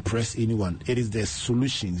doesn't impress anyone. It is the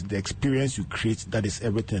solutions, the experience you create that is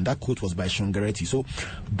everything. That quote was by Sean Garrity. So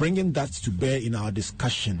bringing that to bear in our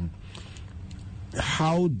discussion,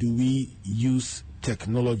 how do we use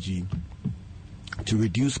technology to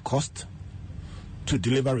reduce cost, to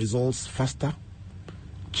deliver results faster,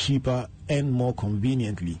 cheaper, and more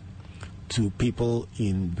conveniently to people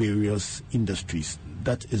in various industries?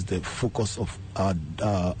 That is the focus of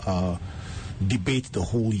our debate the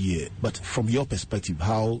whole year. But from your perspective,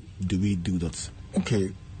 how do we do that?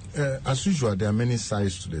 Okay, as usual, there are many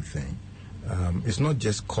sides to the thing. It's not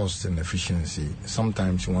just cost and efficiency.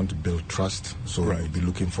 Sometimes you want to build trust, so you'll be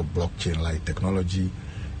looking for blockchain-like technology.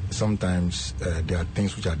 Sometimes there are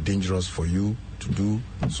things which are dangerous for you to do,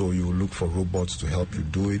 so you look for robots to help you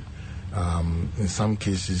do it. In some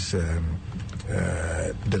cases,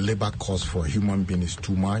 the labor cost for a human being is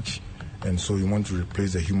too much, and so you want to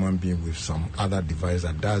replace the human being with some other device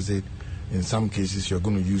that does it. In some cases, you're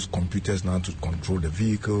going to use computers now to control the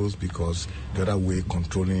vehicles, because the other way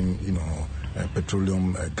controlling,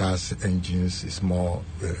 petroleum gas engines is more,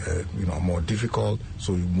 more difficult.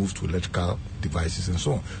 So you move to electrical devices and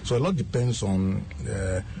so on. So a lot depends on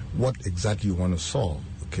what exactly you want to solve.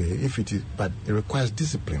 Okay, if it is, but it requires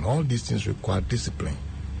discipline. All these things require discipline.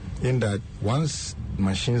 In that, once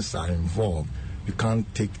machines are involved, you can't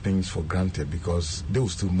take things for granted because they will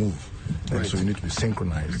still move. And so you need to be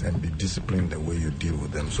synchronized and be disciplined the way you deal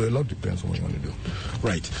with them. So a lot depends on what you want to do.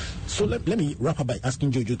 Right. So let me wrap up by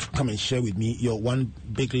asking Jojo to come and share with me your one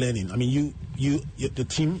big learning. I mean, the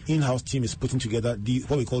team, in-house team, is putting together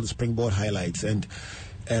what we call the Springboard highlights. And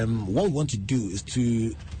what we want to do is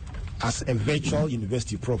to, as a virtual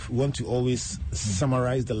university, Prof, we want to always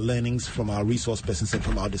summarize the learnings from our resource persons and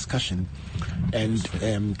from our discussion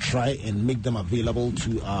and try and make them available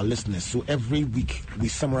to our listeners. So every week we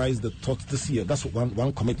summarize the thoughts this year. That's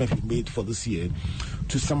one commitment we made for this year,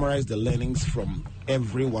 to summarize the learnings from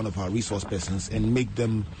every one of our resource persons and make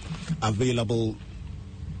them available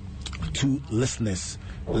to listeners,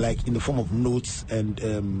 like in the form of notes and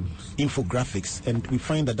infographics. And we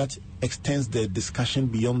find that extends the discussion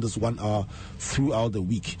beyond this 1 hour throughout the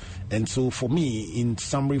week. And so for me, in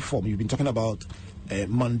summary form, you've been talking about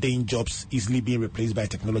mundane jobs easily being replaced by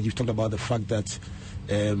technology. You've talked about the fact that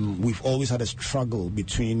we've always had a struggle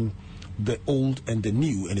between the old and the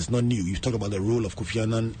new, and it's not new. You've talked about the role of Kofi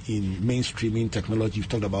Annan in mainstreaming technology. You've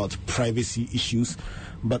talked about privacy issues.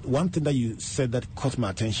 But one thing that you said that caught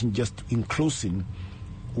my attention just in closing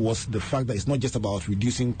was the fact that it's not just about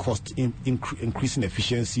reducing cost, increasing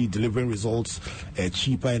efficiency, delivering results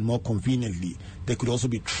cheaper and more conveniently. There could also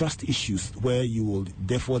be trust issues where you will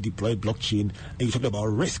therefore deploy blockchain. And you talked about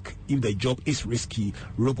risk. If the job is risky,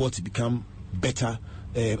 robots become better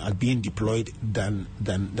at being deployed than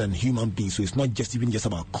human beings. So it's not just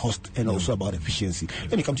about cost and also about efficiency.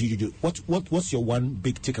 Let me come to you, Jojo. What's your one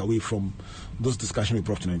big takeaway from those discussions we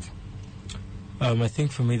brought tonight? I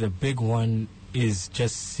think for me the big one is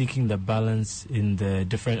just seeking the balance in the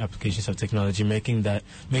different applications of technology, making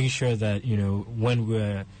sure that, you know, when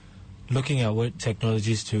we're looking at what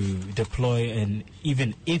technologies to deploy, and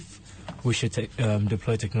even if we should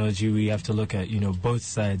deploy technology, we have to look at, you know, both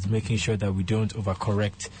sides, making sure that we don't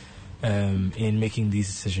overcorrect in making these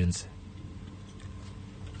decisions.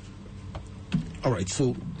 All right,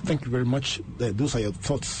 so thank you very much. Those are your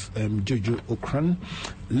thoughts, Jojo Okran.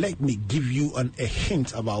 Let me give you a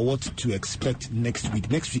hint about what to expect next week.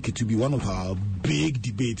 Next week, it will be one of our big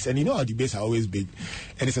debates. And you know our debates are always big.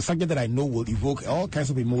 And it's a subject that I know will evoke all kinds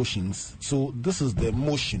of emotions. So this is the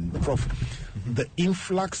motion, Prof. The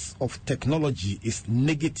influx of technology is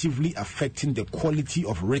negatively affecting the quality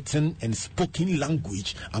of written and spoken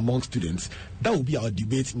language among students. That will be our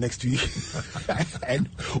debate next week. And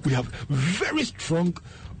we have very strong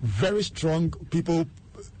people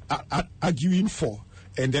arguing for,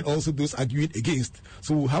 and then also those arguing against.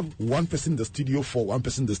 So we'll have one person in the studio for, one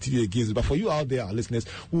person in the studio against. But for you out there, our listeners,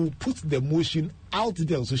 we'll put the motion out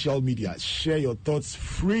there on social media. Share your thoughts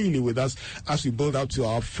freely with us as we build up to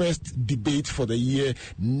our first debate for the year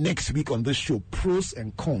next week on this show. Pros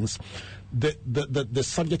and cons. The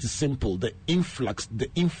subject is simple. The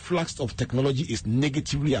influx of technology is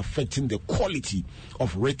negatively affecting the quality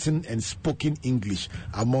of written and spoken English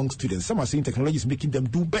among students. Some are saying technology is making them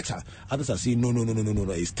do better. Others are saying no,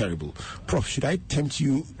 it's terrible. Prof, should I tempt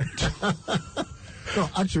you? No,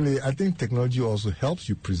 actually, I think technology also helps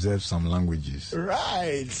you preserve some languages.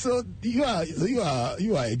 Right. So you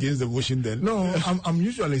are against the motion then? No, I'm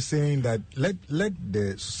usually saying that let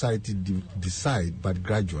the society decide, but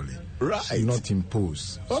gradually. Right. So not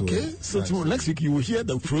impose. Okay. So tomorrow, next week you will hear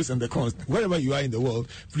the pros and the cons. Wherever you are in the world,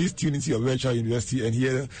 please tune into your virtual university and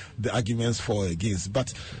hear the arguments for or against.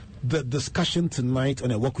 But the discussion tonight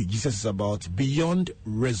on A Walk with Jesus is about beyond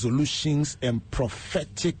resolutions and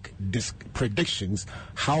prophetic predictions.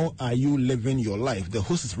 How are you living your life? The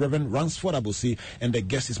host is Reverend Ransford Abose, and the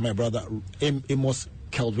guest is my brother Amos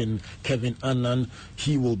Kevin Annan.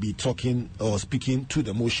 He will be talking or speaking to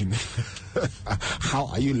the motion. How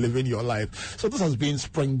are you living your life? So this has been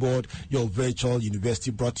Springboard, your virtual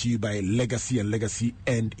university, brought to you by Legacy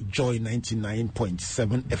and Joy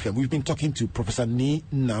 99.7 FM. We've been talking to Professor Ni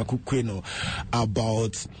Nakukweno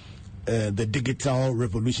about the digital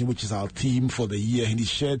revolution, which is our theme for the year, and he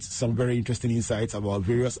shared some very interesting insights about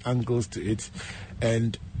various angles to it.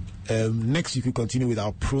 And next week we continue with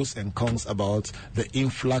our pros and cons about the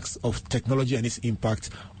influx of technology and its impact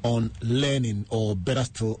on learning, or better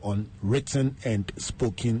still, on written and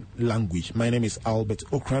spoken language. My name is Albert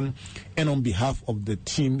Okran, and on behalf of the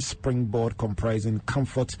team Springboard, comprising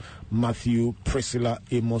Comfort, Matthew, Priscilla,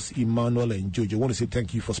 Amos, Emmanuel, and Jojo, I want to say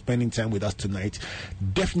thank you for spending time with us tonight.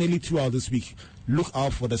 Definitely throughout this week, look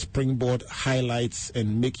out for the Springboard highlights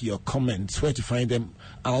and make your comments. Where to find them?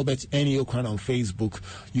 Albert N.E. Okran on Facebook.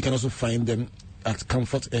 You can also find them at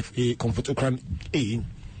Comfort Okran A.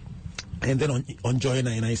 And then on Joy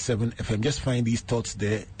 997 FM, just find these thoughts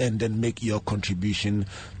there and then make your contribution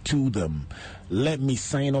to them. Let me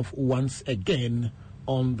sign off once again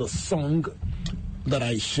on the song that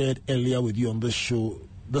I shared earlier with you on this show,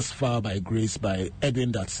 This Far by Grace by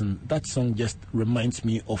Edwin Datson. That song just reminds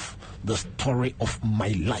me of the story of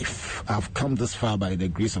my life. I've come this far by the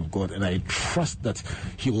grace of God, and I trust that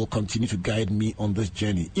He will continue to guide me on this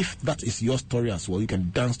journey. If that is your story as well, you can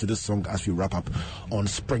dance to this song as we wrap up on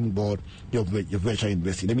Springboard, your virtual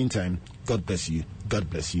university. In the meantime, God bless you,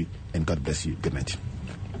 and God bless you. Good night.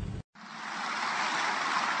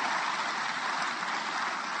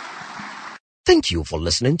 Thank you for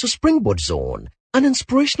listening to Springboard Zone, an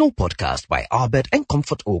inspirational podcast by Albert and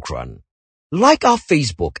Comfort Okran. Like our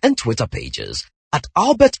Facebook and Twitter pages at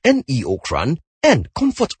Albert N.E. Okran and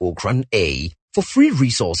Comfort Okran A for free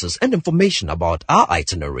resources and information about our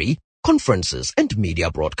itinerary, conferences, and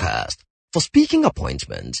media broadcast. For speaking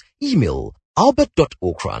appointments, email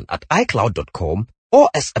albert.okran@icloud.com or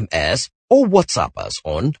SMS or WhatsApp us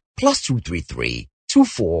on +233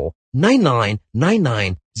 24 99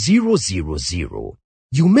 99 000.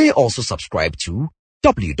 You may also subscribe to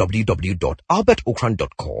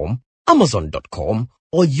www.albertokran.com, amazon.com,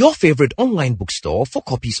 or your favorite online bookstore for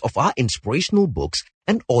copies of our inspirational books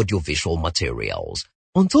and audiovisual materials.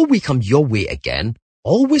 Until we come your way again,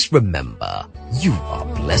 always remember, you are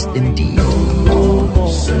blessed indeed.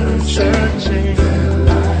 Searching,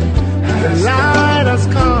 the light has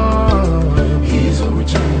come.